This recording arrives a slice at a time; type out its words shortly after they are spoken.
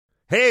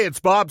Hey, it's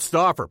Bob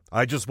Stauffer.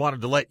 I just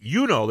wanted to let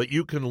you know that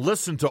you can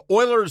listen to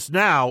Oilers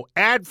Now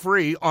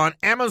ad-free on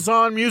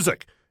Amazon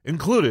Music,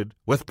 included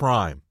with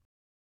Prime.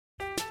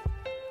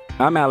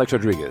 I'm Alex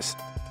Rodriguez.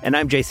 And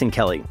I'm Jason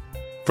Kelly.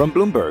 From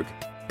Bloomberg,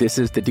 this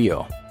is The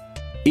Deal.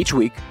 Each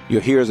week,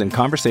 you'll hear us in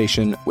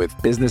conversation with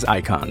business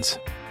icons.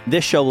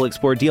 This show will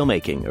explore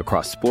deal-making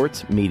across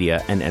sports,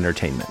 media, and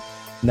entertainment.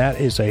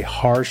 That is a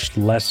harsh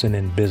lesson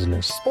in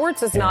business.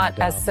 Sports is not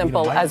as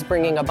simple as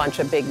bringing a bunch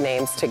of big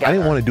names together. I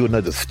didn't want to do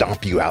another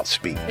stomp you out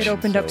speech. It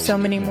opened up so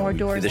many more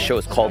doors. The show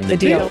is called The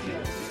Deal.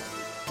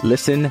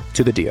 Listen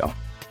to The Deal.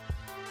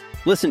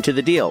 Listen to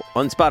The Deal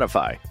on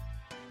Spotify.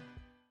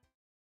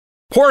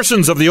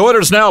 Portions of the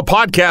Oilers Now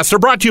podcast are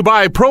brought to you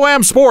by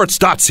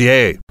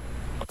ProAmSports.ca.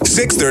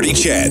 6:30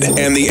 CHED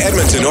and the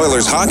Edmonton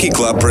Oilers Hockey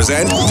Club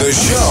present the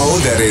show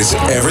that is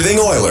everything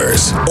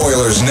Oilers.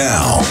 Oilers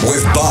Now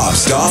with Bob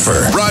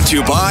Stauffer. Brought to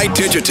you by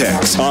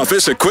Digitex.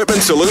 Office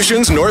Equipment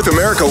Solutions North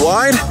America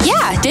wide?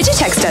 Yeah,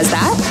 Digitex does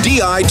that.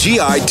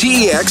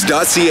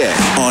 Digitex.ca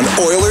on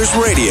Oilers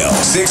Radio.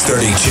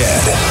 6:30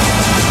 CHED.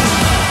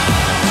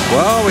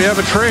 Well, we have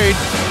a trade.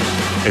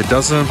 It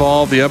doesn't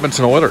involve the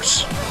Edmonton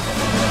Oilers.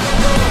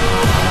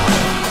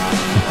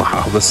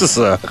 Wow, this is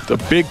a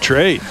big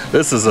trade.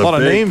 This is a lot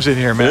of names in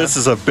here, man. This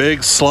is a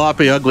big,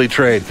 sloppy, ugly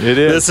trade. It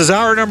is. This is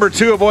hour number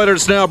 2 of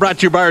Oilers Now, brought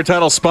to you by our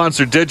title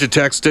sponsor,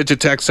 Digitex.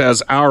 Digitex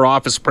has our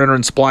office printer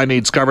and supply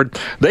needs covered.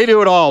 They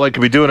do it all. They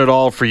could be doing it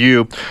all for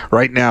you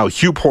right now.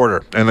 Hugh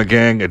Porter and the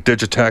gang at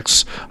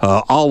Digitex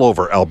all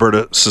over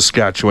Alberta,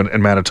 Saskatchewan,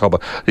 and Manitoba.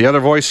 The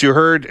other voice you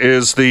heard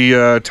is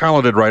the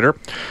talented writer,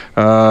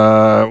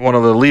 one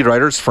of the lead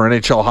writers for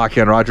NHL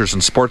Hockey on Rogers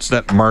and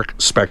Sportsnet, Mark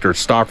Spector.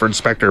 Stauffer and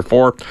Spector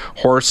for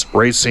Horse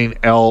Racing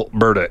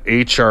Alberta,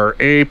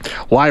 HRA.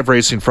 Live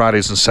racing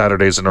Fridays and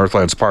Saturdays at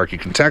Northlands Park. You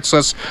can text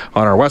us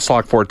on our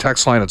Westlock Ford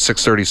text line at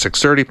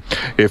 630-630.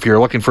 If you're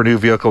looking for a new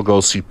vehicle,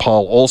 go see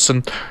Paul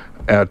Olson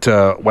at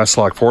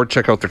Westlock Ford.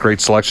 Check out the great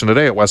selection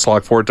today at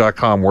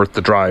westlockford.com. Worth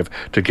the drive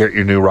to get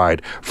your new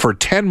ride. For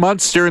 10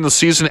 months during the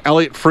season,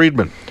 Elliot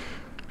Friedman,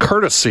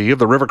 courtesy of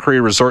the River Cree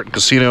Resort and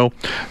Casino,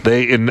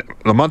 they, in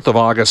the month of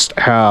August,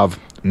 have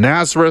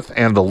Nazareth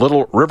and the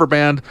Little River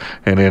Band,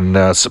 and in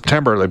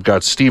September they've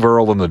got Steve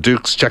Earle and the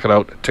Dukes. Check it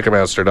out at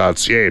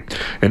Ticketmaster.ca.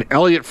 And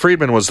Elliot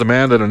Friedman was the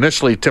man that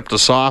initially tipped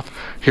us off.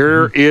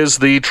 Here is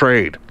the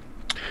trade.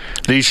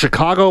 The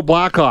Chicago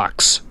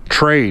Blackhawks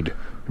trade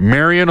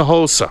Marian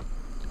Hossa.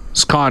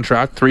 His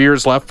contract, 3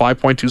 years left,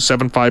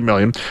 $5.275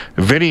 million.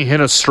 Vinny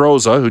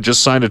Hinostroza, who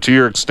just signed a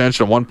 2-year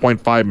extension of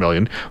 $1.5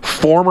 million.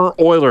 Former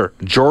Oiler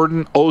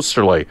Jordan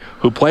Osterley,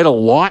 who played a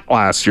lot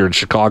last year in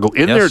Chicago,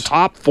 in their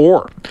top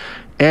 4.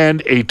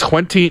 And a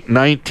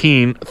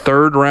 2019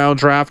 third-round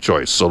draft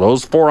choice. So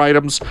those 4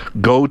 items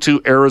go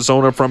to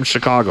Arizona from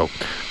Chicago.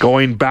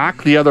 Going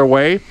back the other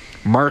way,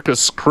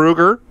 Marcus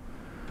Kruger,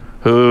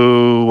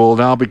 who will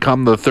now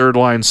become the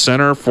third-line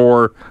center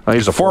for...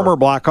 he's a former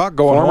Blackhawk.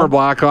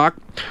 Blackhawk.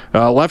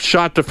 Left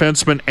shot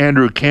defenseman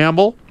Andrew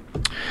Campbell.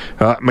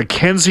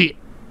 Mackenzie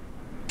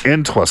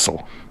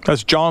Entwistle.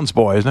 That's John's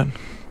boy, isn't it?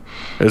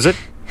 Is it?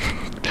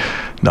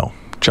 No.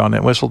 John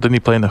Entwistle, didn't he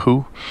play in the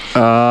Who?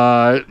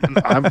 Now,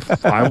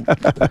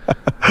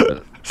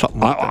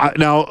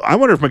 I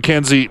wonder if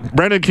Mackenzie...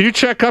 Brendan, can you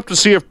check up to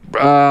see if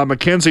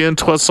Mackenzie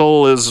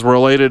Entwistle is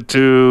related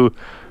to...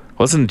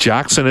 Wasn't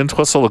Jackson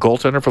Entwistle the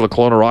goaltender for the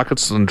Kelowna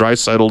Rockets in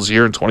Dreisaitl's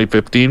year in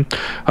 2015?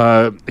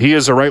 He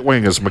is a right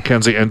wing, as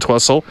Mackenzie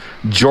Entwistle.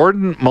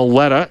 Jordan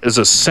Maletta is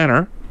a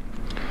center.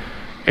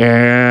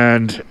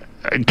 And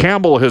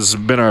Campbell has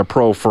been a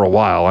pro for a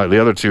while. The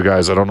other 2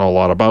 guys I don't know a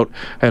lot about.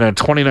 And a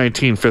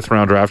 2019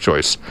 fifth-round draft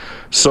choice.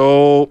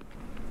 So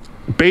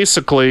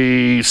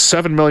basically,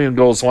 $7 million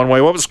goes one way.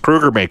 What was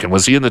Kruger making?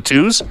 Was he in the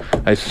 2s?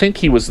 I think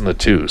he was in the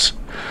 2s.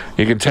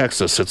 You can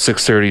text us at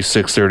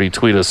 630-630.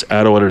 Tweet us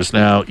at Oilers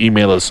Now.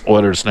 Email us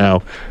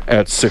oilersnow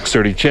at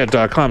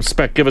 630chat.com.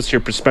 Spec, give us your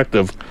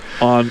perspective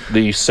on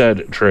the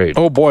said trade.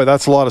 Oh boy,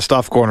 that's a lot of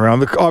stuff going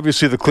around.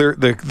 Obviously,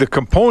 the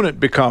component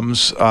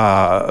becomes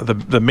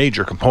the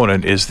major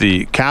component is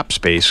the cap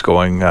space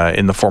going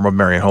in the form of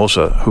Marian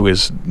Hossa, who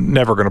is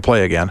never going to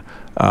play again.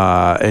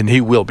 And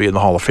he will be in the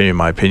Hall of Fame, in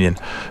my opinion,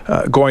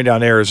 going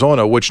down to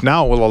Arizona, which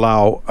now will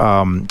allow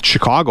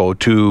Chicago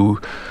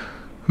to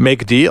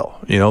make a deal.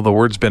 You know, the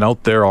word's been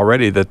out there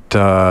already that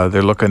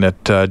they're looking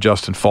at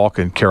Justin Falk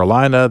in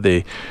Carolina.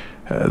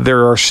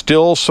 There are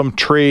still some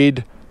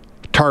trade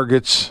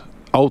targets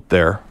out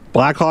there.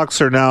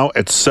 Blackhawks are now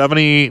at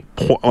basically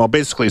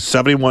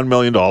 $71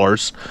 million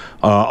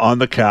on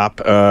the cap.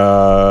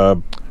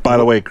 By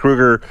the way,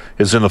 Kruger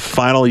is in the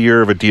final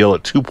year of a deal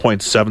at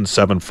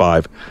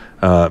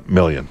 $2.775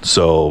 million.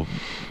 So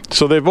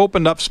they've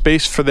opened up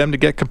space for them to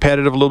get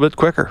competitive a little bit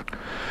quicker.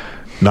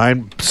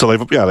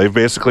 They've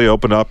basically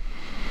opened up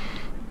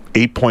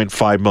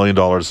 $8.5 million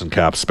in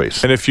cap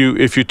space. And if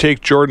you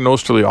take Jordan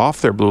Osterley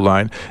off their blue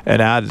line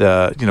and add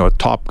a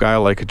top guy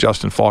like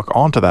Justin Falk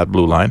onto that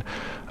blue line,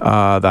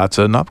 that's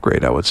an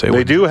upgrade, I would say.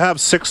 They do have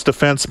 6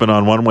 defensemen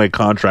on one-way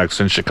contracts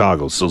in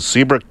Chicago. So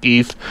Seabrook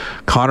Keith,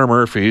 Connor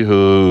Murphy,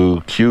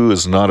 who Q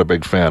is not a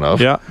big fan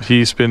of. Yeah,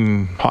 he's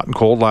been hot and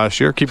cold last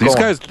year. These going.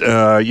 Guys,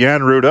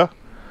 Jan Ruda,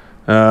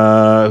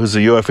 who's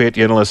a UFA at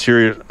the end of last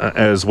year,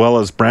 as well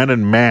as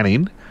Brandon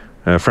Manning,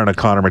 a friend of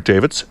Connor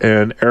McDavid's,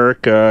 and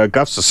Eric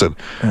Gustafsson,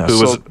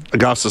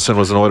 Gustafsson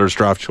was an Oilers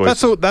draft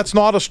choice. That's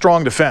not a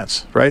strong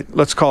defense, right?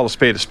 Let's call a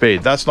spade a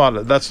spade. That's not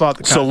the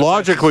kind so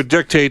logic would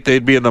dictate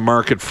they'd be in the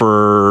market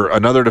for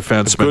another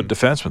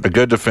defenseman, a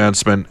good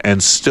defenseman,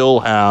 and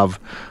still have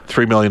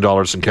 $3 million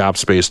in cap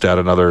space to add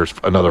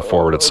another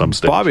forward at some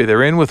stage. Bobby,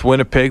 they're in with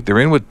Winnipeg, they're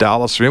in with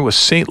Dallas, they're in with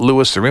St.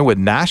 Louis, they're in with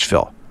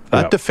Nashville.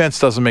 That defense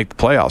doesn't make the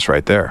playoffs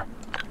right there,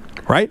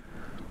 right?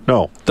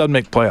 No. Doesn't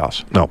make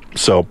playoffs. No.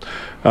 So,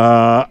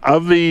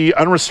 of the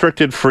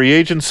unrestricted free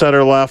agents that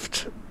are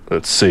left,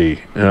 let's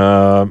see.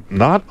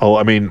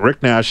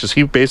 Rick Nash, is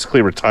he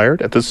basically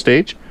retired at this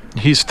stage?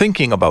 He's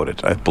thinking about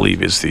it, I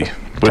believe, is the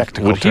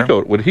technical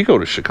term. Would he go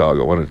to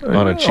Chicago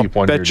on a cheap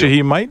 1 year deal? Bet you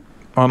he might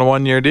on a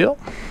 1 year deal.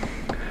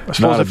 I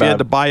suppose if you had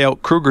to buy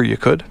out Kruger, you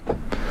could.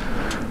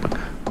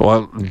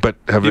 Well, but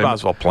you might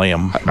as well play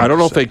him. I don't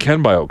know if they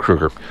can buy out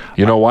Kruger.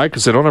 You know why?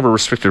 Because they don't have a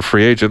restricted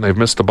free agent. They've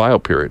missed the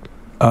buyout period.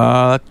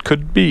 That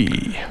could be.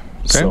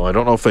 Okay. So I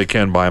don't know if they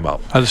can buy him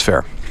out. That is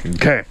fair.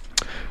 Okay.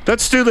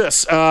 Let's do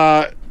this.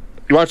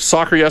 You watched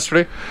soccer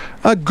yesterday?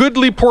 A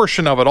goodly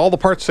portion of it. All the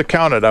parts that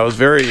counted. I was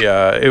very...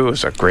 it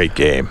was a great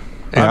game.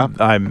 Yeah.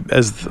 I'm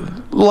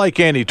like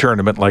any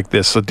tournament like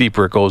this, the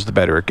deeper it goes, the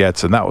better it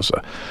gets. And that was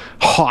a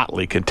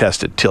hotly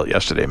contested till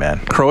yesterday, man.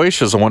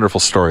 Croatia's a wonderful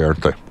story,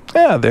 aren't they?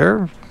 Yeah,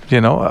 they're...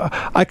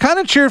 I kind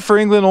of cheered for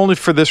England only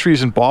for this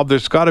reason, Bob.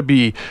 There's got to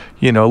be,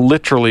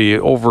 literally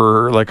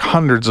over like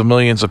hundreds of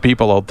millions of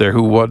people out there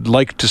who would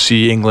like to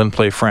see England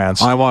play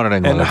France. I wanted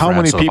England. And how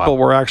many people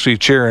were actually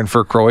cheering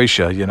for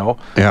Croatia,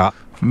 Yeah.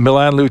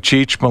 Milan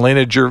Lucic,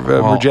 Milena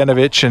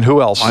Mrjenovic, and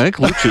who else? I think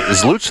Lucic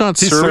is not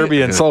He's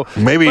Serbian, so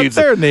maybe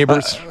they're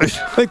neighbors. I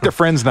think they're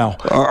friends now.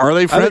 Are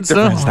they friends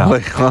now?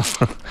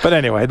 But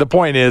anyway, the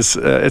point is,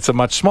 it's a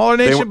much smaller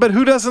nation. But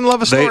who doesn't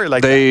love a story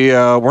like that? They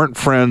weren't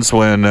friends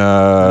when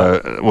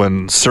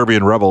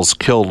Serbian rebels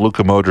killed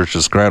Luka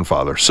Modric's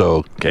grandfather.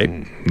 So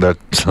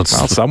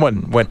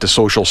someone went to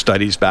social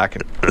studies back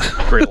in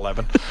grade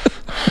 11.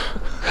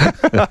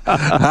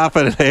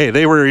 Happened. Hey,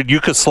 they were in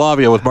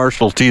Yugoslavia with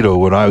Marshal Tito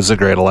when I was in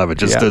grade 11.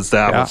 Just to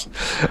establish.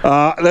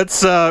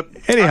 That's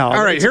anyhow.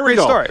 All right, here we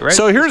go. Story, right?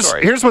 So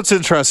here's what's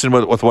interesting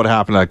with what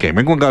happened in that game.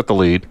 England got the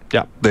lead.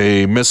 Yeah,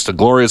 they missed a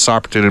glorious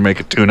opportunity to make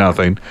it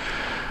 2-0,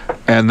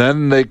 and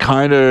then they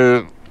kind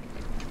of.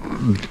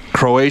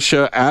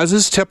 Croatia, as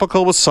is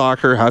typical with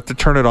soccer, had to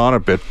turn it on a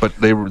bit, but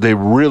they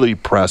really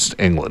pressed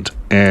England.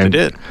 And they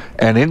did.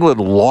 And England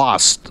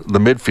lost the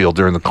midfield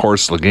during the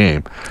course of the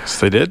game.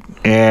 Yes, they did.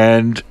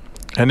 And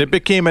it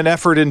became an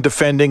effort in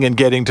defending and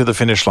getting to the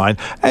finish line.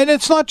 And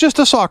it's not just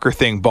a soccer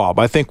thing, Bob.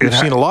 I think we've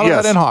seen a lot of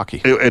that in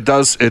hockey. It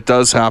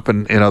does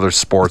happen in other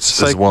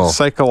sports as well.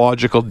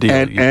 Psychological deal.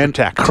 And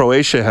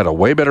Croatia had a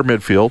way better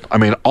midfield. I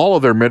mean, all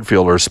of their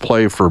midfielders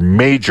play for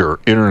major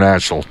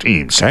international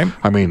teams. Okay.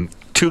 I mean,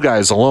 2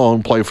 guys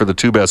alone play for the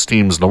 2 best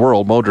teams in the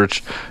world.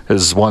 Modric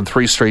has won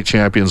 3 straight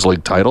Champions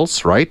League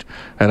titles, right?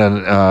 And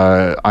then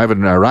Ivan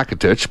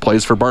Rakitic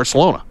plays for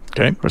Barcelona.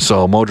 Okay.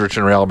 So Modric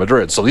and Real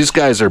Madrid. So these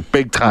guys are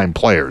big-time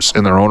players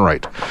in their own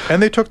right.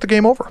 And they took the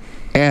game over.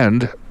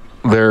 And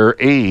their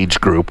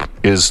age group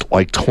is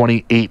like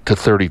 28 to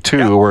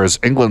 32, whereas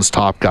England's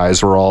top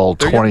guys were all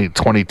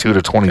 22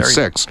 to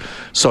 26.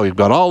 So you've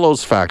got all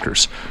those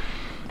factors.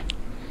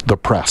 The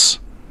press.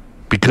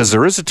 Because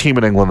there is a team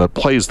in England that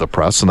plays the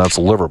press, and that's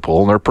Liverpool,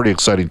 and they're a pretty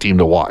exciting team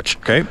to watch.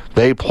 Okay.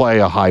 They play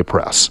a high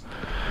press.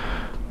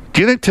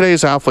 Do you think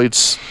today's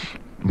athletes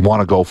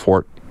want to go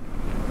for it?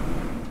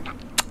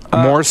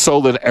 More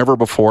so than ever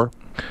before?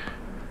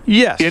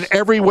 Yes. In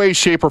every way,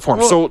 shape, or form.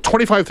 Well, so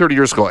 25, 30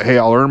 years ago, hey,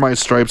 I'll earn my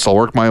stripes, I'll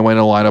work my way in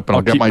the lineup, and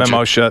I'll get keep my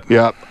mouth shut.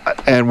 Yeah.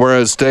 And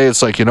whereas today,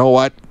 it's like, you know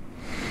what?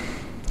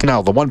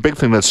 Now, the one big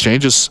thing that's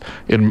changed is,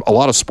 in a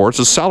lot of sports,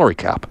 is salary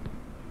cap.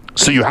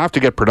 So you have to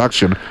get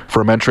production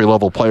from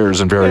entry-level players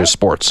in various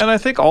sports. And I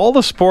think all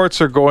the sports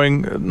are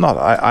going...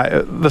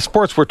 the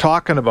sports we're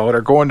talking about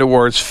are going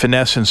towards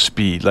finesse and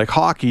speed. Like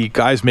hockey,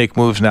 guys make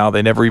moves now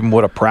they never even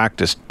would have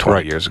practiced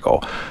 20 years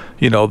ago.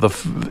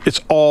 It's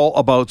all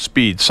about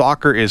speed.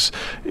 Soccer is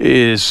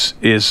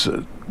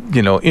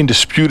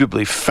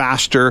indisputably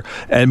faster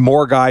and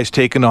more guys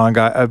taking on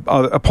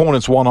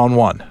opponents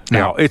one-on-one.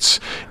 Now, it's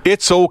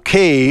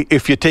okay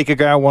if you take a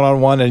guy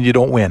one-on-one and you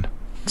don't win.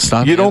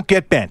 You don't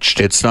get benched.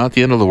 It's not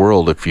the end of the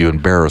world if you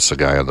embarrass a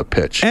guy on the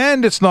pitch.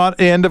 And it's not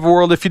the end of the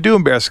world if you do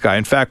embarrass a guy.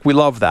 In fact, we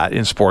love that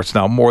in sports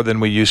now more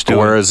than we used to.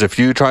 Whereas if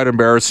you tried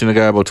embarrassing a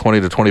guy about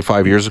 20 to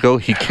 25 years ago,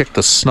 he kicked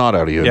the snot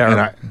out of you.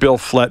 Yeah, Bill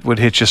Flett would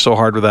hit you so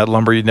hard with that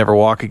lumber you'd never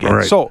walk again.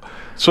 Right. So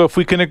if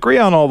we can agree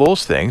on all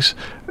those things,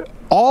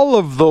 all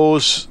of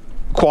those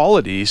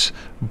qualities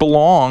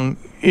belong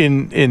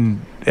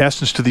in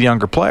essence to the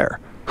younger player.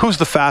 Who's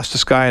the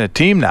fastest guy in a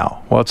team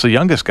now? Well, it's the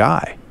youngest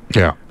guy.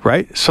 Yeah.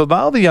 Right? So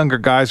now the younger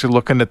guys are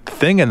looking at the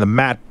thing, and the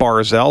Matt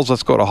Barzels,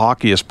 let's go to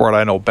hockey, a sport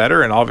I know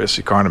better, and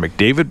obviously Connor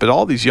McDavid, but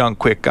all these young,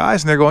 quick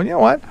guys, and they're going, you know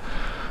what?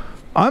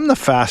 I'm the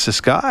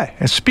fastest guy,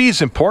 and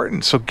speed's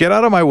important, so get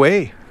out of my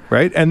way,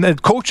 right? And the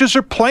coaches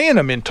are playing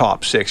them in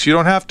top six. You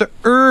don't have to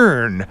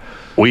earn.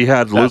 We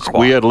had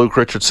Luke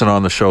Richardson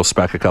on the show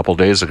spec a couple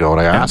days ago,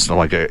 and I asked him,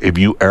 like, have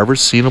you ever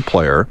seen a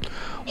player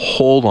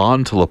hold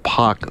on to the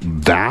puck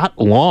that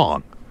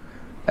long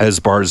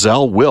as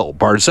Barzal will?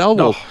 Barzal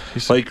will,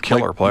 he's a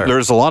killer player.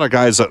 There's a lot of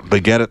guys that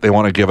they get it, they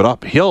want to give it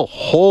up. He'll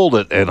hold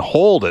it and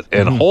hold it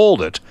and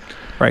hold it.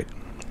 Right.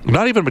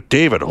 Not even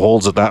McDavid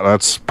holds it.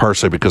 That's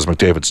partially because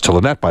McDavid's to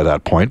the net by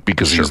that point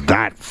because he's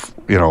that,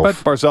 But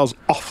Barzal's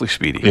awfully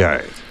speedy.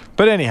 Yeah.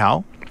 But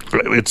anyhow,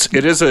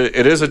 it is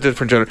a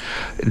different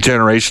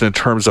generation in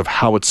terms of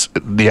how it's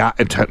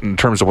in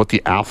terms of what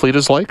the athlete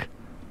is like.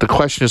 The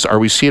question is, are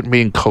we seeing it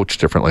being coached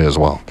differently as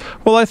well?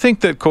 Well, I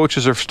think that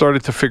coaches have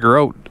started to figure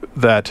out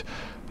that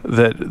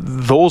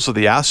those are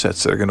the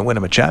assets that are going to win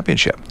them a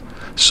championship.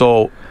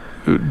 So,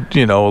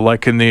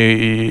 like in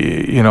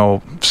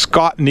the,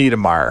 Scott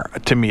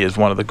Niedermayer, to me, is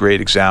one of the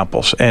great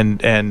examples,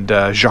 and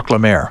Jacques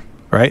Lemaire,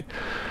 right?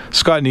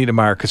 Scott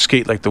Niedermayer could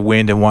skate like the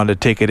wind and wanted to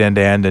take it end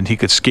to end, and he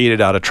could skate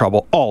it out of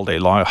trouble all day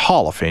long. A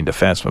Hall of Fame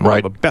defenseman, one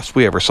of the best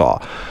we ever saw.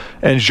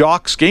 And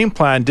Jacques' game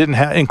plan didn't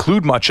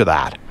include much of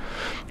that.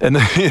 And,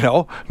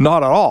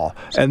 not at all.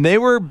 And they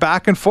were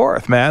back and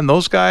forth, man.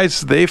 Those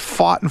guys, they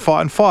fought and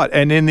fought and fought.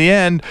 And in the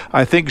end,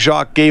 I think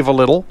Jacques gave a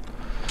little.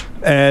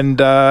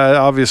 And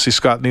obviously,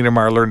 Scott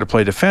Niedermayer learned to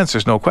play defense.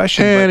 There's no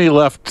question. And he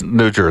left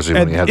New Jersey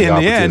when he had the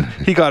opportunity. In the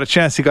end, he got a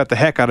chance. He got the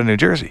heck out of New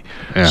Jersey.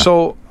 Yeah.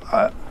 So,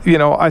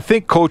 I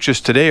think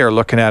coaches today are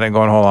looking at it and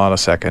going, hold on a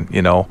second.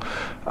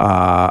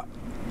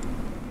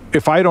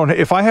 If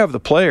I have the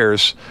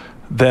players,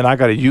 then I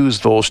got to use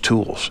those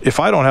tools. If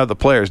I don't have the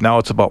players, now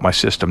it's about my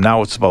system.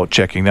 Now it's about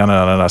checking.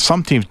 No.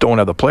 Some teams don't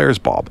have the players,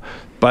 Bob.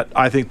 But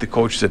I think the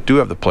coaches that do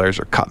have the players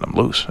are cutting them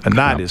loose. And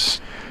that is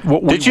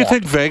what we Did you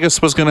think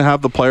Vegas was going to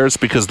have the players?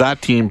 Because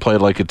that team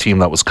played like a team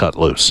that was cut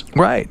loose.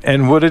 Right.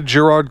 And what did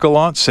Gerard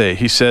Gallant say?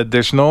 He said,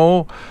 there's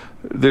no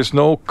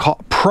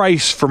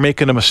price for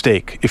making a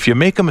mistake. If you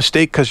make a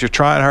mistake because you're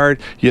trying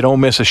hard, you don't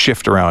miss a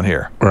shift around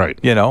here. Right.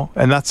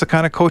 And that's the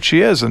kind of coach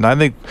he is. And I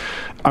think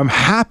I'm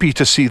happy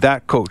to see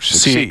that coach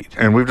succeed.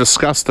 And we've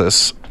discussed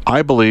this.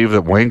 I believe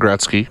that Wayne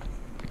Gretzky,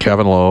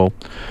 Kevin Lowe,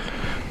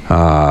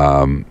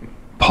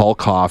 Paul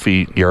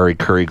Coffey, Yari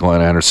Curry, Glenn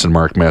Anderson,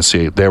 Mark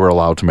Messier, they were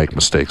allowed to make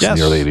mistakes in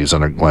the early 80s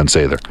under Glenn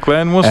Sather.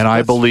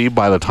 I believe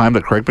by the time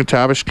that Craig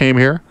McTavish came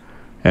here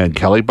and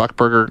Kelly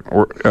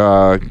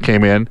Buchberger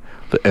came in,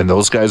 and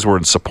those guys were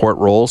in support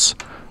roles,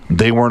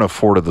 they weren't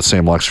afforded the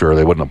same luxury, or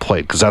they wouldn't have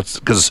played.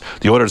 Because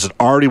the Oilers had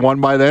already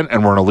won by then,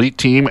 and were an elite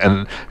team.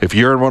 And if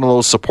you're in one of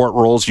those support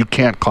roles, you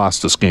can't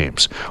cost us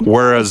games.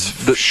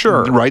 Whereas,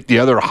 the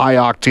other high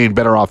octane,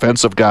 better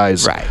offensive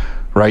guys,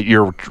 right,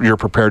 you're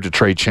prepared to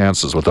trade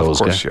chances with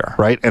those guys,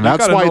 right? And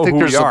that's why I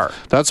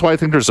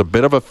think there's a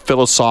bit of a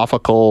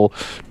philosophical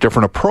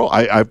different approach.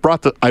 I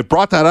brought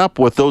that up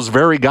with those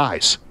very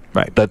guys.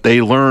 Right. That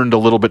they learned a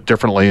little bit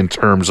differently in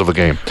terms of the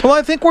game. Well,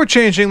 I think we're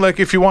changing. Like,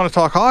 if you want to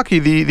talk hockey,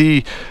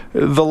 the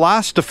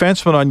last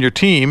defenseman on your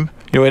team,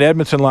 in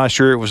Edmonton last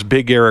year, it was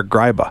big Eric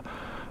Gryba.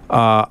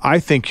 I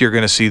think you're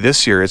going to see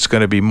this year it's going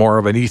to be more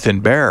of an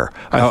Ethan Bear.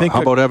 How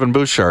about Evan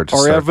Bouchard?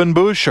 Evan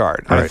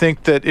Bouchard. Right. I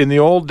think that in the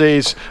old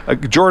days,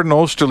 Jordan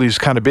Osterley's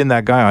kind of been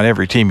that guy on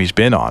every team he's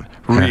been on,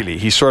 really.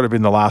 He's sort of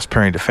been the last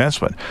pairing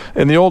defenseman.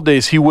 In the old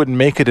days, he wouldn't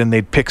make it and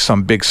they'd pick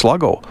some big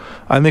sluggo.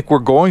 I think we're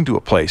going to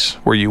a place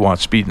where you want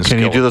speed and skill.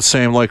 Can you do the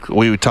same, like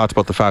we talked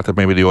about the fact that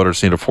maybe the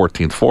Oilers need a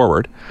 14th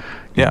forward?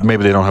 Yeah.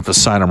 Maybe they don't have to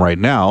sign him right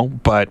now,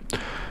 but...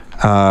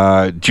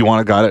 do you want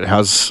a guy that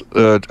has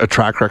a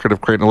track record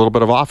of creating a little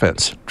bit of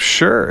offense?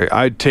 Sure.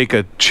 I'd take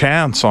a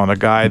chance on a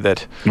guy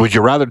that... Would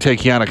you rather take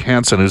Jannik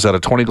Hansen, who's had a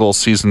 20-goal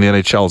season in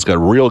the NHL, has got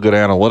real good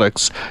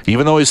analytics,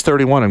 even though he's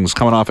 31 and was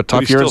coming off a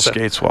tough year? He still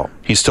skates well.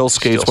 He still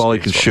skates well. He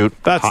can shoot.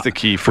 That's the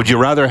key for Would you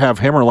rather have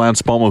him or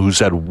Lance Boma, who's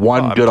had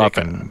one good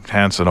offense?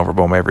 Hansen over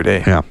Boma every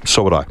day. Yeah,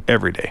 so would I.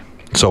 Every day.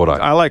 So would I.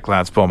 I like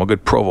Lance Boma,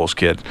 good Provost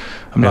kid.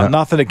 I'm not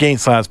nothing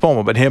against Lance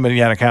Boma, but him and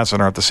Jannik Hansen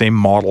aren't the same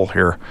model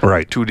here.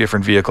 Right. Two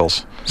different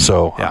vehicles.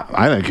 So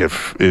I think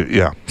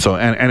So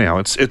anyhow,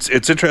 it's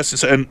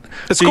interesting. And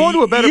it's going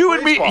to a better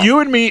place.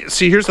 You and me.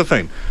 See, here's the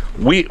thing.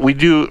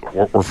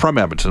 We're from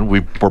Edmonton.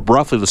 We're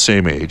roughly the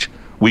same age.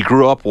 We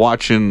grew up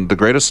watching the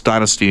greatest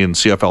dynasty in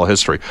CFL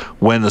history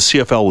when the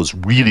CFL was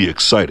really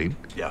exciting.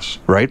 Yes.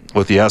 Right?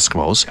 With the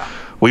Eskimos. Yeah.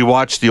 We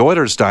watched the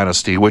Oilers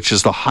dynasty, which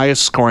is the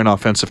highest scoring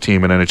offensive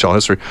team in NHL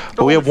history.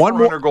 But we have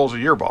 400 goals a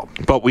year, Bob.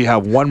 But we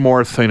have one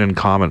more thing in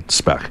common,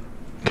 Spec.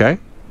 Okay?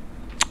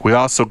 We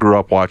also grew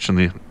up watching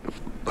the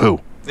who?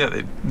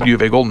 Yeah, the U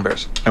of A Golden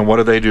Bears. And what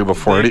did they do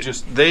before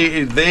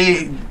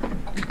they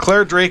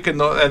Claire Drake and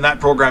that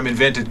program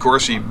invented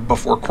Corsi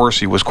before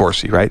Corsi was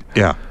Corsi, right?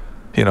 Yeah.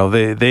 You know,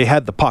 they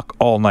had the puck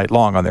all night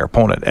long on their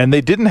opponent, and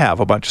they didn't have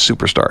a bunch of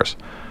superstars.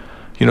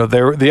 You know,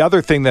 the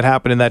other thing that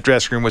happened in that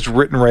dressing room was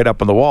written right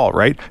up on the wall,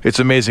 right? It's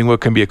amazing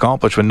what can be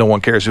accomplished when no one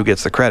cares who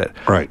gets the credit.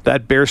 Right.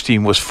 That Bears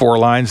team was 4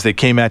 lines. They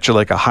came at you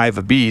like a hive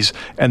of bees,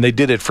 and they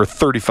did it for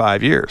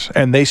 35 years,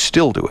 and they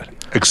still do it.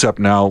 Except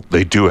now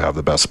they do have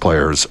the best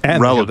players.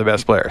 And they have the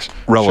best players.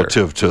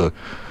 Relative to,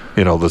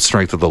 you know, the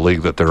strength of the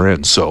league that they're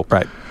in. So,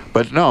 right.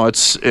 But no,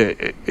 it's,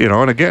 you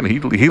know, and again,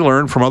 he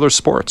learned from other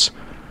sports,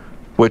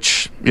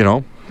 which, you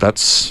know,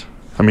 that's,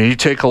 I mean, you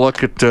take a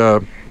look at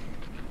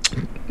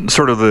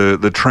sort of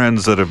the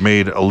trends that have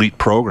made elite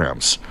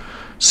programs,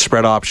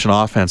 spread option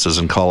offenses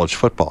in college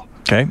football.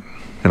 Okay.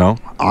 You know,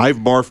 I've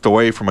morphed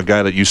away from a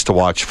guy that used to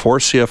watch 4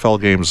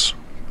 CFL games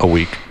a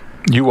week.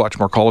 You watch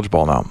more college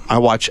ball now. I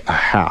watch a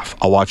half.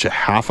 I'll watch a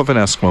half of an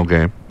Eskimo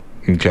game.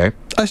 Okay.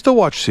 I still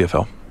watch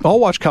CFL. I'll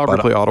watch Calgary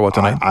play Ottawa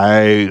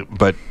tonight.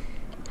 But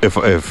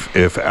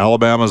if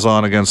Alabama's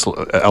on against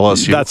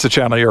LSU, that's the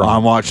channel you're on.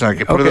 I'm watching. I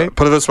can put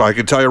it this way. I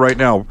can tell you right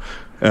now,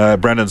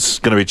 Brendan's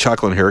going to be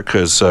chuckling here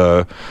because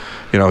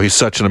you know, he's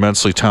such an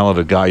immensely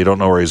talented guy. You don't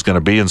know where he's going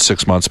to be in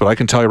 6 months. But I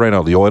can tell you right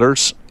now, the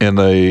Oilers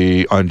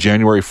on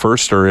January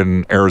 1st are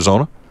in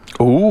Arizona.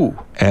 Ooh.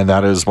 And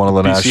that is one of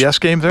the BCS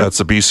games there? That's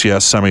the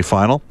BCS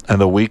semifinal.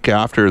 And the week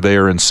after, they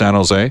are in San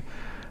Jose,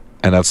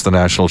 and that's the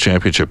national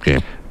championship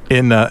game.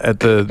 At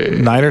the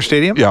Niner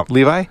Stadium? Yeah.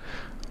 Levi?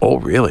 Oh,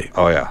 really?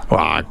 Oh, yeah.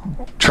 Well,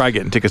 try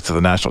getting tickets to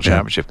the national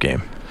championship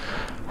game.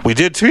 We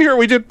did 3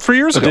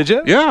 years ago. Did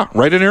you? Yeah,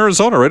 right in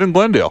Arizona, right in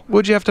Glendale.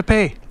 What'd you have to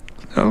pay?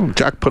 Oh,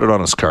 Jack put it on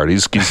his card.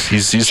 He's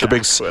the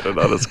big. Put it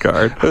on his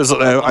card.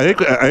 I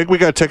think we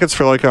got tickets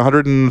for like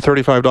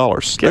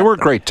 $135. They were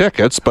great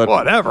tickets, but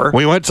whatever.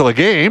 We went to the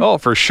game. Oh,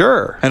 for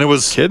sure. And it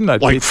was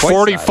like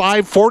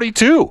 45,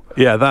 42.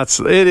 Yeah,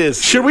 it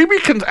is. Should we be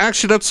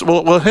actually?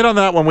 We'll hit on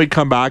that when we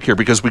come back here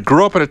because we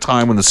grew up at a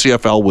time when the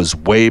CFL was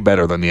way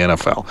better than the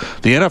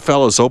NFL. The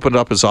NFL has opened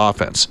up his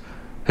offense.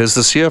 Has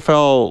the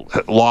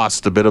CFL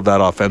lost a bit of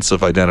that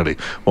offensive identity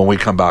when we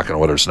come back in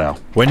Oilers Now?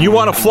 When you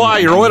want to fly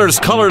your Oilers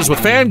colors with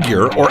fan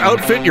gear or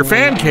outfit your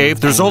fan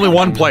cave, there's only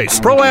one place,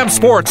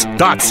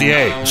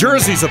 ProAmSports.ca.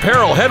 Jerseys,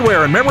 apparel,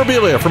 headwear, and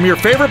memorabilia from your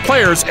favorite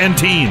players and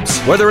teams.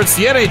 Whether it's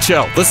the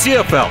NHL, the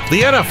CFL,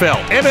 the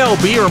NFL,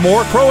 MLB, or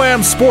more,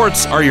 Pro-Am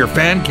Sports are your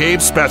fan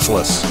cave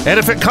specialists. And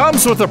if it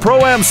comes with a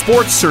Pro-Am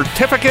Sports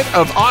Certificate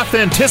of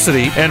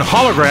Authenticity and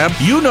hologram,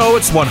 you know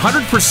it's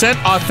 100%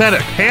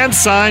 authentic,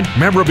 hand-signed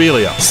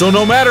memorabilia. So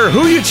no matter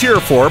who you cheer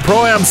for,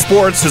 Pro-Am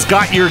Sports has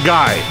got your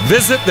guy.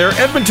 Visit their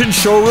Edmonton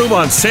showroom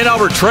on St.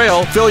 Albert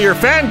Trail. Fill your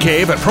fan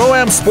cave at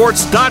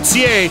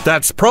ProAmSports.ca.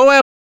 That's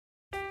Pro-Am.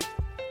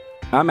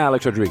 I'm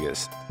Alex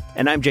Rodriguez.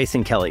 And I'm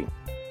Jason Kelly.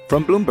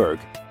 From Bloomberg,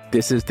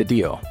 this is The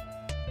Deal.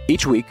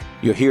 Each week,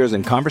 you'll hear us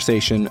in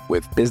conversation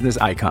with business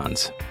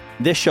icons.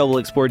 This show will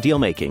explore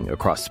deal-making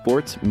across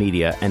sports,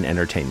 media, and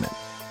entertainment.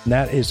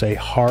 That is a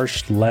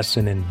harsh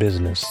lesson in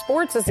business.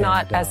 Sports is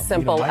not as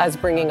simple as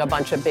bringing a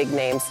bunch of big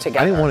names together.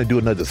 I didn't want to do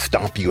another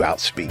stomp you out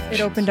speech. It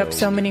opened up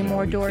so many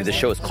more doors. The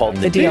show is called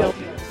The Deal.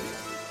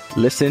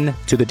 Listen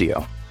to The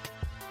Deal.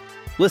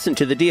 Listen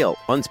to The Deal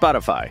on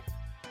Spotify.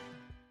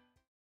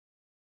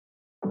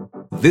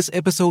 This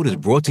episode is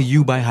brought to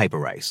you by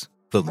Hyperice,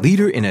 the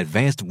leader in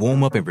advanced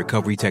warm-up and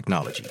recovery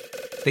technology.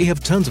 They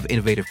have tons of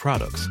innovative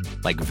products,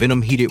 like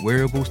Venom-heated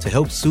wearables to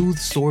help soothe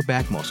sore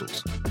back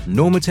muscles,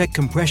 Normatec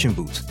compression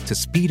boots to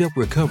speed up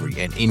recovery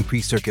and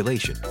increase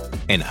circulation,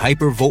 and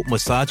Hypervolt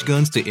massage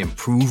guns to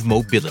improve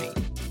mobility.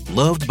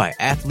 Loved by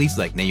athletes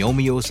like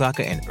Naomi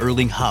Osaka and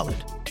Erling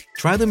Haaland.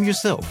 Try them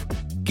yourself.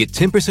 Get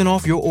 10%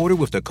 off your order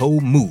with the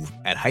code MOVE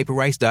at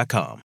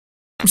Hyperice.com.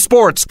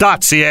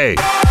 Sports.ca.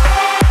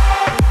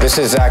 This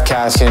is Zach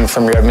Cassian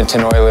from your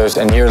Edmonton Oilers,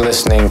 and you're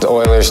listening to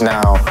Oilers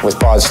Now with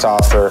Bob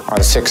Stauffer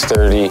on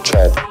 630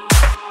 CHED.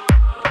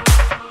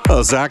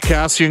 Well, Zach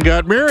Cassian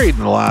got married in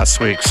the last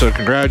week, so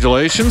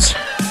congratulations.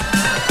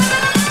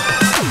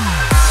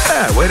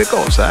 Yeah, way to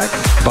go, Zach.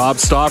 Bob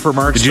Stauffer,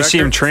 Mark Did you see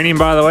him training,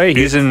 by the way?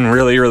 He's in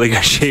really, really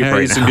good shape right now.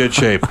 He's in good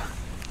shape.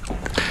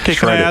 Okay,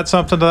 can I add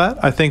something to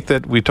that? I think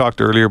that we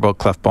talked earlier about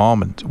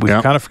Clefbaum, and we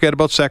kind of forget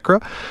about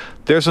Sekera.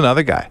 There's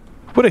another guy.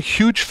 What a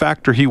huge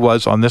factor he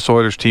was on this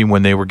Oilers team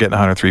when they were getting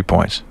 103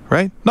 points,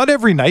 right? Not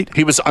every night.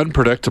 He was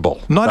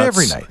unpredictable. Not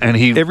every night. And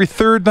every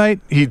third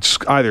night, he'd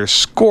either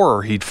score,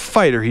 or he'd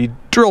fight, or he'd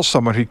drill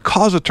someone, he'd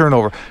cause a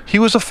turnover. He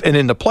was, and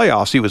in the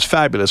playoffs, he was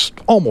fabulous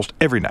almost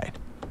every night,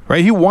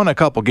 right? He won a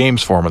couple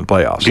games for him in the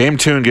playoffs. Game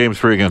 2 and Game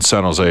 3 against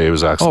San Jose, he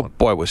was excellent. Oh,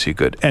 boy, was he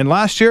good. And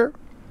last year,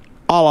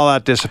 all of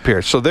that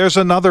disappeared. So there's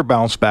another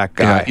bounce back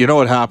guy. Yeah, you know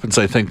what happens,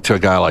 I think, to a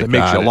guy like that? It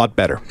makes you a lot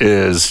better.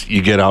 Is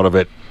you get out of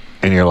it,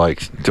 and you're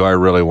like, do I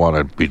really want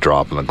to be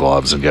dropping the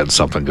gloves and getting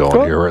something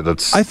going here?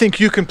 I think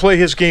you can play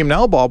his game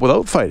now, Bob,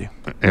 without fighting.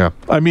 Yeah.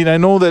 I mean, I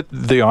know that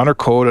the honor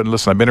code, and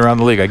listen, I've been around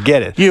the league, I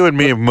get it. You and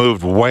me have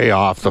moved way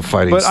off the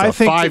fighting stuff. I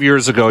think 5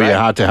 years ago, you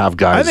had to have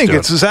guys I think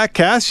it's Zach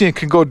Cassian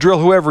can go drill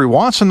whoever he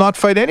wants and not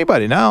fight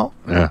anybody now.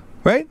 Yeah.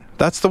 Right?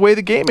 That's the way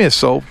the game is,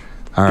 so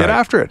get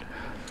after it.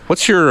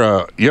 What's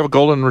your, you have a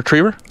golden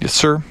retriever? Yes,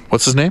 sir.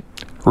 What's his name?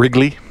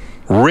 Wrigley.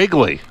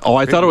 Wrigley. Oh,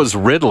 I thought it was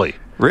Ridley.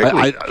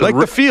 Wrigley.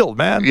 The field,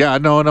 man. Yeah,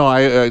 no,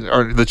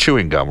 or the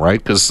chewing gum,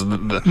 right? Because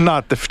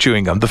not the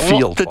chewing gum, the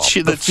field. The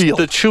field.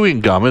 The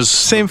chewing gum is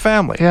same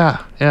family.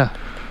 Yeah.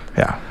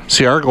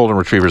 See, our golden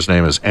retriever's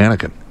name is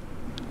Anakin.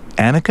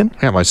 Anakin?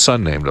 Yeah, my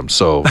son named him,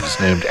 so he's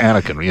named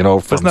Anakin. You know,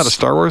 isn't that a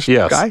Star Wars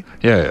guy?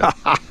 Yeah.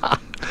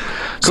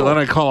 So then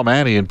I call him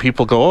Annie, and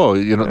people go, "Oh,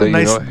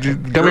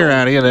 come here,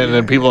 Annie," and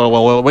then people are,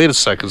 "Well, wait a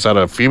second, is that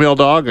a female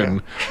dog?"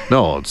 And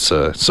no, it's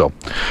so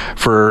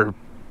for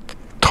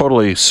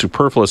totally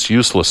superfluous,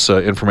 useless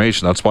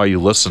information. That's why you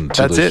listen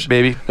to. That's it,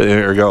 baby.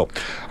 There you go.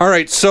 All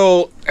right.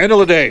 So end of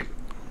the day,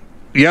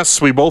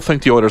 yes, we both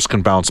think the Oilers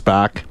can bounce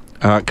back.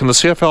 Can the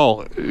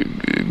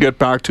CFL get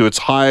back to its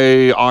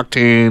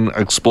high-octane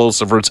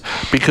explosive roots?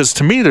 Because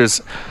to me,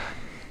 is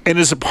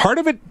it part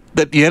of it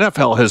that the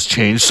NFL has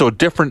changed so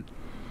different?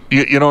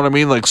 You know what I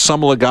mean? Like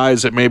some of the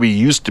guys that maybe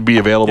used to be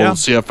available in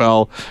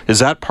CFL, is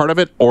that part of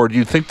it? Or do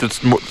you think that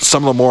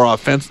some of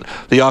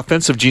the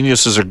offensive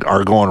geniuses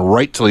are going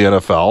right to the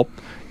NFL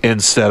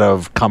instead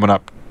of coming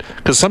up?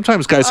 Because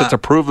sometimes guys have to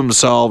prove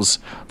themselves,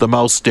 the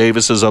Mouse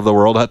Davises of the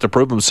world have to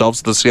prove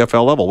themselves at the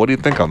CFL level. What do you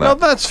think on that? No,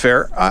 that's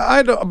fair.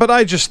 But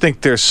I just think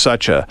there's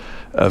such a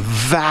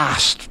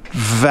vast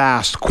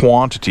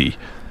quantity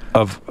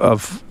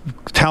of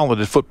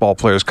talented football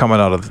players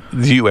coming out of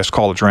the U.S.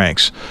 college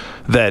ranks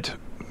that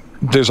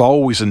there's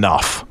always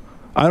enough.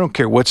 I don't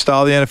care what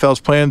style the NFL is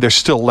playing, there's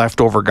still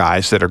leftover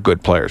guys that are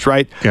good players,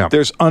 right? Yeah.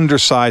 There's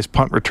undersized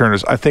punt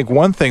returners. I think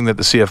one thing that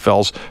the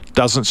CFL's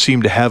doesn't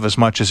seem to have as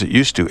much as it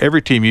used to,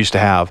 every team used to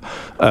have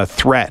a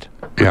threat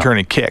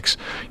returning kicks.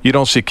 You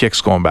don't see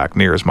kicks going back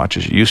near as much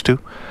as you used to.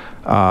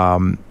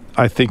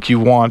 I think you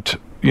want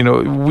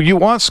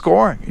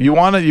scoring. You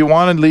want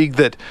a league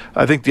that,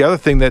 I think the other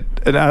thing that,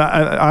 and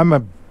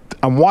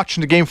I'm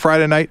watching the game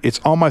Friday night, it's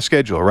on my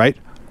schedule, right?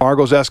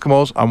 Argos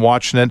Eskimos, I'm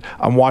watching it.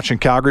 I'm watching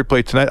Calgary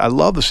play tonight. I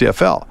love the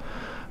CFL,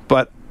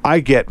 but I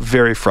get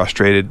very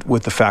frustrated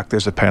with the fact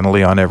there's a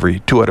penalty on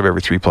 2 out of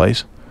every 3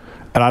 plays.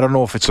 And I don't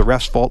know if it's the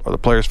ref's fault or the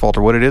player's fault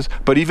or what it is,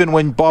 but even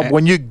when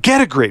you get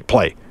a great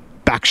play,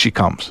 back she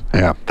comes.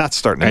 Yeah. That's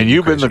starting to And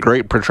you've been the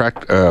great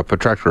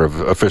protractor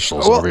of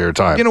officials over your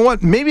time. You know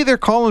what? Maybe they're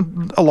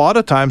calling, a lot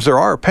of times there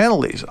are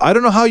penalties. I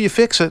don't know how you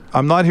fix it.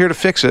 I'm not here to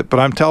fix it, but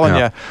I'm telling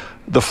you,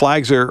 the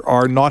flags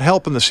are not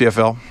helping the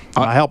CFL.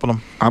 Not helping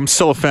them. I'm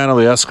still a fan of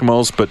the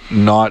Eskimos, but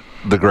not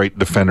the great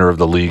defender of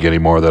the league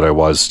anymore that I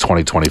was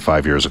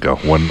 25 years ago,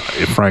 when,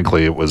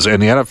 frankly, it was.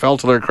 And the NFL,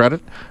 to their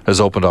credit,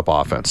 has opened up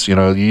offense. You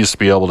used to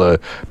be able to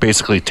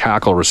basically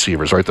tackle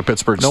receivers, right? The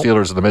Pittsburgh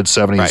Steelers in the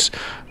mid-'70s,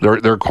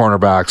 their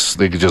cornerbacks,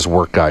 they could just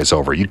work guys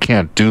over. You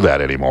can't do that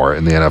anymore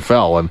in the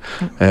NFL.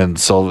 And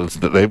so,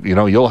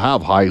 you'll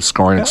have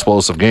high-scoring,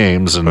 explosive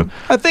games. And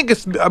I think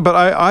but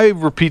I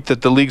repeat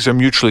that the leagues are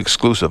mutually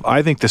exclusive.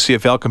 I think the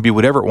CFL can be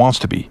whatever it wants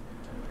to be.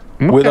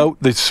 Without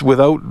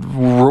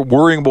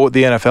worrying about what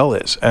the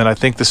NFL is. And I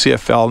think the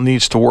CFL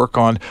needs to work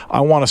on,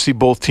 I want to see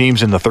both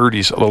teams in the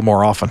 30s a little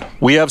more often.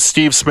 We have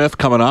Steve Smith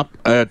coming up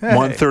at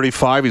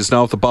 1:35. He's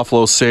now with the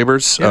Buffalo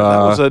Sabres. Yeah, that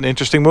was an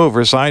interesting move.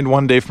 Resigned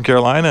one day from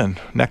Carolina and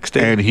next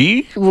day. And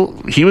he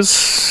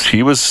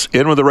was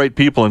in with the right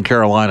people in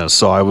Carolina.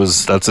 So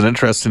that's an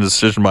interesting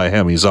decision by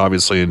him. He's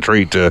obviously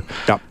intrigued to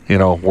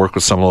work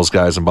with some of those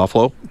guys in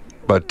Buffalo.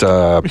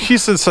 But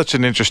he's such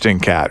an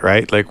interesting cat,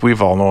 right? Like,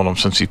 we've all known him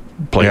since he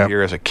played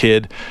here as a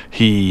kid.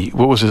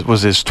 Was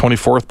his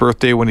 24th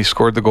birthday when he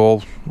scored the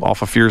goal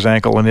off of Fear's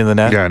ankle and in the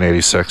net? Yeah, in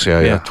 86,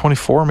 yeah.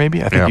 24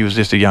 maybe? I think he was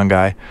just a young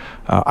guy.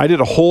 I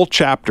did a whole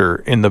chapter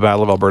in the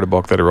Battle of Alberta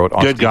book that I wrote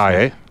on Good guy,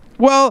 eh?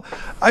 Well,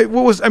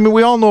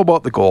 we all know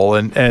about the goal,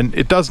 and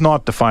it does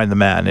not define the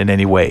man in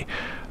any way.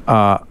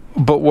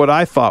 But what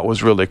I thought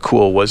was really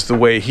cool was the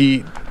way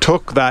he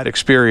took that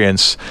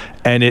experience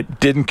and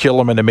it didn't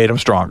kill him and it made him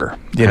stronger.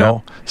 You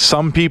know,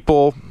 some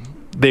people,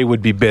 they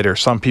would be bitter.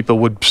 Some people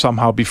would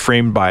somehow be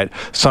framed by it.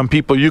 Some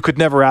people, you could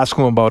never ask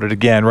them about it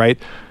again, right?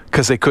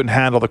 Because they couldn't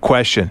handle the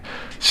question.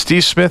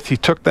 Steve Smith, he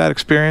took that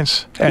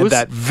experience and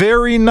that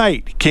very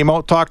night came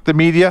out, talked to the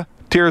media,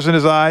 tears in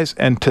his eyes,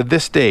 and to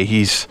this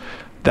day,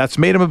 that's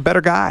made him a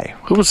better guy.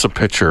 Who was the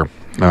pitcher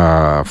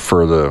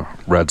for the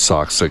Red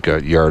Sox that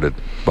got yarded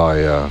by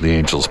the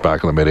Angels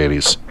back in the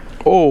mid-'80s?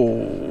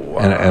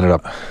 And ended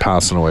up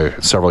passing away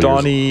several years.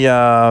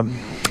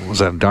 Was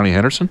that Donnie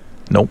Henderson?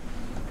 Nope.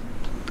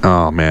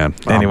 Oh, man.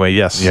 Anyway,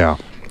 yes. Yeah.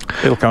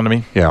 It'll come to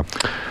me. Yeah.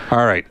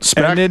 All right.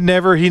 And he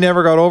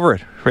never got over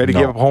it. Ready to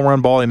give up a home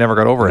run ball, he never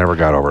got over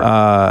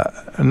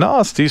it.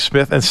 No, Steve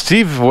Smith. And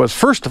Steve was,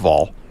 first of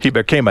all, he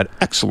became an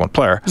excellent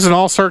player. He's an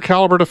all-star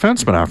caliber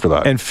defenseman after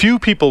that. And few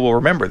people will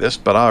remember this,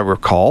 but I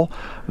recall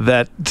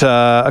that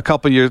a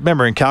couple of years,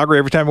 remember in Calgary,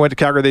 every time we went to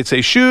Calgary, they'd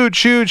say, shoot,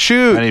 shoot,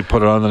 shoot. And he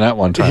put it on the net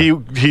one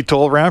time. He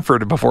told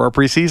Ranford before a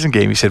preseason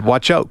game, he said,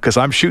 watch out, because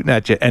I'm shooting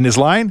at you. And his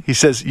line, he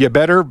says, you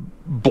better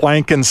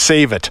blank and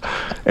save it.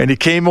 And he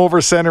came over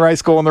center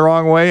ice going the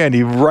wrong way, and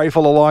he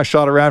rifled along I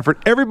shot at Ranford.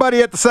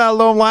 Everybody at the Saddle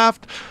Dome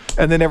laughed,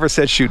 and they never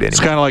said shoot anymore. It's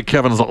kind of like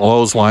Kevin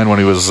Lowe's line when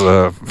he was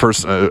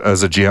first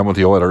as a GM with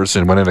the Oilers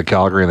and went into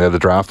Calgary, and they had the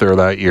draft there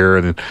that year,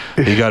 and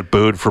he got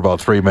booed for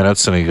about 3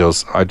 minutes, and he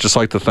goes, "I'd just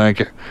like to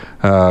thank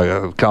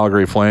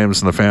Calgary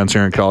Flames and the fans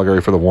here in Calgary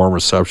for the warm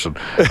reception."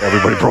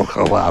 Everybody broke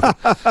out laughing.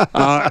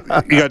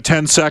 You got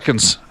 10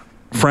 seconds.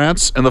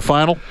 France in the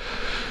final?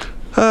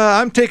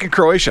 I'm taking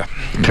Croatia.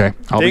 Okay.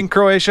 Taking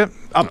Croatia.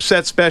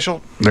 Upset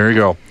special. There you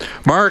go.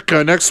 Mark,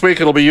 next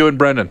week it'll be you and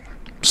Brendan.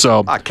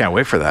 So I can't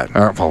wait for that.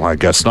 Well, I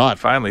guess not.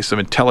 Finally, some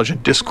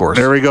intelligent discourse.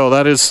 There we go.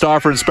 That is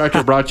Stauffer and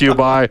Spector, brought to you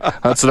by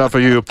That's Enough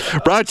of You.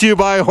 Brought to you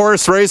by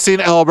Horse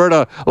Racing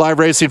Alberta. Live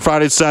racing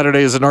Fridays,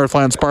 Saturdays at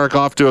Northlands Park.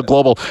 Off to a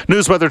global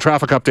news weather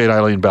traffic update.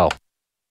 Eileen Bell.